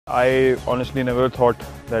I honestly never thought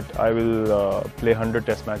that I will play 100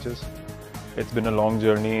 test matches. It's been a long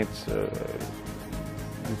journey. It's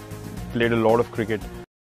played a lot of cricket.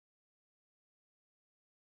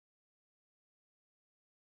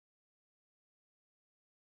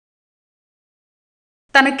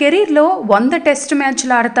 తన కెరీర్లో 100 test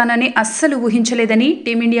మ్యాచ్లు ఆడతానని అస్సలు ఊహించలేదని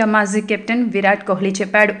team India మాజీ captain Virat Kohli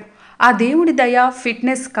చెప్పాడు. ఆ దేవుడి దయ,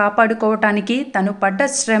 ఫిట్నెస్ కాపాడుకోవటానికి తను పడ్డ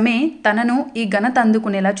శ్రమే తనను ఈ ఘనత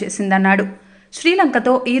అందుకునేలా చేసిందన్నాడు.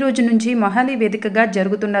 శ్రీలంకతో ఈ రోజు నుంచి మొహాలీ వేదికగా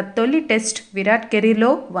జరుగుతున్న తొలి టెస్ట్ విరాట్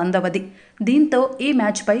కెరీర్లో 100వది. దీంతో ఈ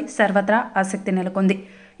మ్యాచ్పై సర్వత్రా ఆసక్తి నెలకొంది.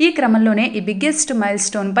 ఈ క్రమంలోనే ఈ బిగ్గెస్ట్ మైల్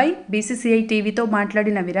స్టోన్పై బీసీసీఐ టీవీతో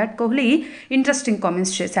మాట్లాడిన విరాట్ కోహ్లీ ఇంట్రెస్టింగ్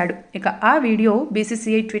కామెంట్స్ చేశాడు. ఇక ఆ వీడియో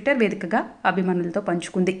బీసీసీఐ ట్విట్టర్ వేదికగా అభిమానులతో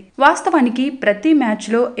పంచుకుంది. వాస్తవానికి ప్రతి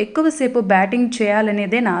మ్యాచ్లో ఎక్కువసేపు బ్యాటింగ్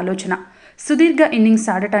చేయాలనేదే నా ఆలోచన. సుదీర్ఘ ఇన్నింగ్స్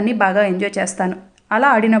ఆడటాన్ని బాగా ఎంజాయ్ చేస్తాను. అలా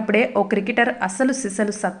ఆడినప్పుడే ఓ క్రికెటర్ అసలు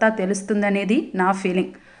సిసలు సత్తా తెలుస్తుందనేది నా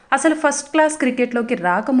ఫీలింగ్. అసలు ఫస్ట్ క్లాస్ క్రికెట్లోకి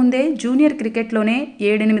రాకముందే జూనియర్ క్రికెట్లోనే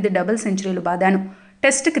 7-8 డబుల్ సెంచరీలు బాదాను.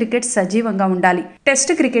 టెస్ట్ క్రికెట్ సజీవంగా ఉండాలి.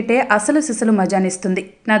 టెస్ట్ క్రికెటే అసలు సిసలు మజానిస్తుంది.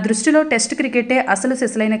 నా దృష్టిలో టెస్ట్ క్రికెటే అసలు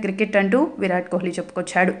సిసలైన క్రికెట్ అంటూ విరాట్ కోహ్లీ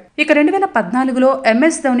చెప్పుకొచ్చాడు. ఇక 2014లో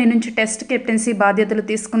ఎంఎస్ ధోని నుంచి టెస్ట్ కెప్టెన్సీ బాధ్యతలు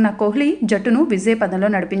తీసుకున్న కోహ్లీ జట్టును విజయ పదంలో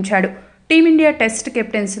నడిపించాడు. టీమిండియా టెస్ట్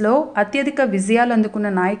కెప్టెన్సీలో అత్యధిక విజయాలు అందుకున్న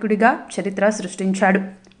నాయకుడిగా చరిత్ర సృష్టించాడు.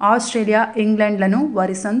 ఆస్ట్రేలియా, ఇంగ్లాండ్లను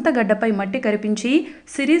వారి సొంత గడ్డపై మట్టి కరిపించి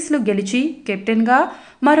సిరీస్లు గెలిచి కెప్టెన్గా,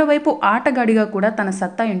 మరోవైపు ఆటగాడిగా కూడా తన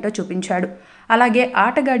సత్తా ఏంటో చూపించాడు. అలాగే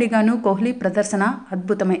ఆటగాడిగాను కోహ్లీ ప్రదర్శన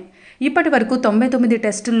అద్భుతమే. ఇప్పటి వరకు 99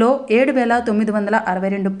 టెస్టుల్లో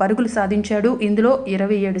 7,962 పరుగులు సాధించాడు. ఇందులో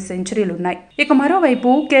 27 సెంచరీలున్నాయి. ఇక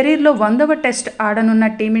మరోవైపు కెరీర్లో 100వ టెస్ట్ ఆడనున్న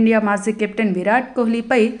టీమిండియా మాజీ కెప్టెన్ విరాట్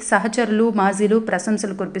కోహ్లీపై సహచరులు, మాజీలు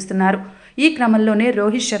ప్రశంసలు కురిపిస్తున్నారు. ఈ క్రమంలోనే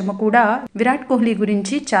రోహిత్ శర్మ కూడా విరాట్ కోహ్లీ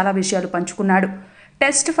గురించి చాలా విషయాలు పంచుకున్నాడు.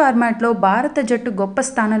 టెస్ట్ ఫార్మాట్లో భారత జట్టు గొప్ప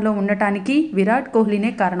స్థానంలో ఉండటానికి విరాట్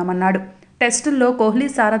కోహ్లీనే కారణమన్నాడు. టెస్టుల్లో కోహ్లీ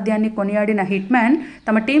సారథ్యాన్ని కొనియాడిన హిట్ మ్యాన్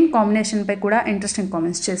తమ టీం కాంబినేషన్పై కూడా ఇంట్రెస్టింగ్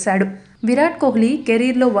కామెంట్స్ చేశాడు. విరాట్ కోహ్లీ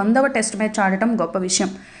కెరీర్లో 100వ టెస్ట్ మ్యాచ్ ఆడటం గొప్ప విషయం.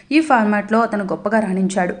 ఈ ఫార్మాట్లో అతను గొప్పగా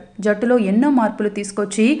రాణించాడు. జట్టులో ఎన్నో మార్పులు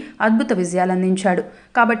తీసుకొచ్చి అద్భుత విజయాలు అందించాడు.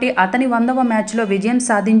 కాబట్టి అతని 100వ మ్యాచ్లో విజయం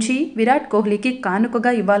సాధించి విరాట్ కోహ్లీకి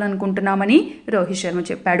కానుకగా ఇవ్వాలనుకుంటున్నామని రోహిత్ శర్మ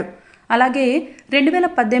చెప్పాడు. అలాగే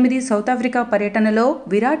 2018 సౌత్ ఆఫ్రికా పర్యటనలో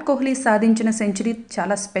విరాట్ కోహ్లీ సాధించిన సెంచరీ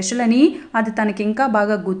చాలా స్పెషల్ అని, అది తనకి ఇంకా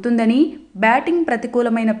బాగా గుర్తుందని, బ్యాటింగ్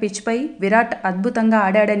ప్రతికూలమైన పిచ్పై విరాట్ అద్భుతంగా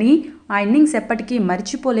ఆడాడని, ఆ ఇన్నింగ్స్ ఎప్పటికీ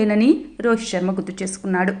మర్చిపోలేనని రోహిత్ శర్మ గుర్తు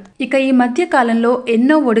చేసుకున్నాడు. ఇక ఈ మధ్య కాలంలో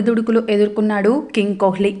ఎన్నో ఒడిదుడుకులు ఎదుర్కొన్నాడు కింగ్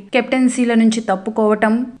కోహ్లీ. కెప్టెన్సీల నుంచి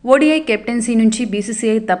తప్పుకోవటం, ఓడిఐ కెప్టెన్సీ నుంచి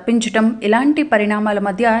బీసీసీఐ తప్పించటం, ఇలాంటి పరిణామాల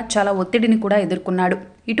మధ్య చాలా ఒత్తిడిని కూడా ఎదుర్కొన్నాడు.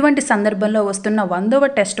 ఇటువంటి సందర్భంలో వస్తున్న 100వ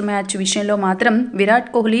టెస్ట్ మ్యాచ్ విషయంలో మాత్రం విరాట్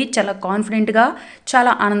కోహ్లీ చాలా కాన్ఫిడెంట్గా,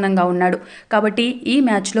 చాలా ఆనందంగా ఉన్నాడు. కాబట్టి ఈ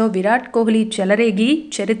మ్యాచ్లో విరాట్ కోహ్లీ చెలరేగి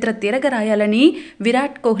చరిత్ర తిరగరాయాలని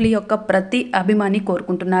విరాట్ కోహ్లీ యొక్క ప్రతి అభిమాని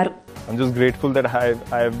కోరుకుంటున్నారు. I'm just grateful that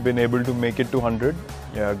I've been able to make it to 100.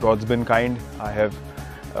 Yeah, God's been kind. I have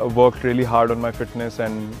worked really hard on my fitness,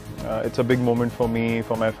 and it's a big moment for me,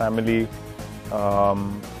 for my family,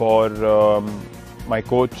 for my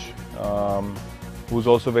coach, who's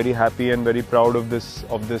also very happy and very proud of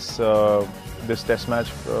this test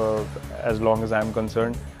match, as long as I'm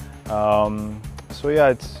concerned. So yeah,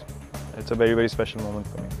 it's a very, very special moment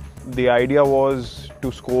for me. The idea was to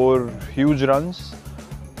score huge runs.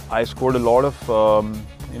 I scored a lot of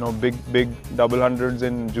big double hundreds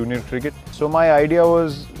in junior cricket. So my idea was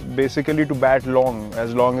basically to bat long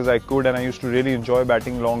as I could, and I used to really enjoy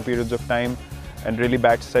batting long periods of time and really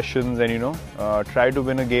bat sessions and try to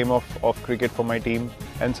win a game of cricket for my team,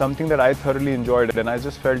 and something that I thoroughly enjoyed. And I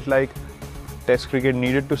just felt like Test cricket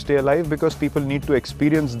needed to stay alive because people need to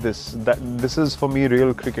experience this. That this is for me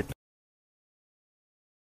real cricket.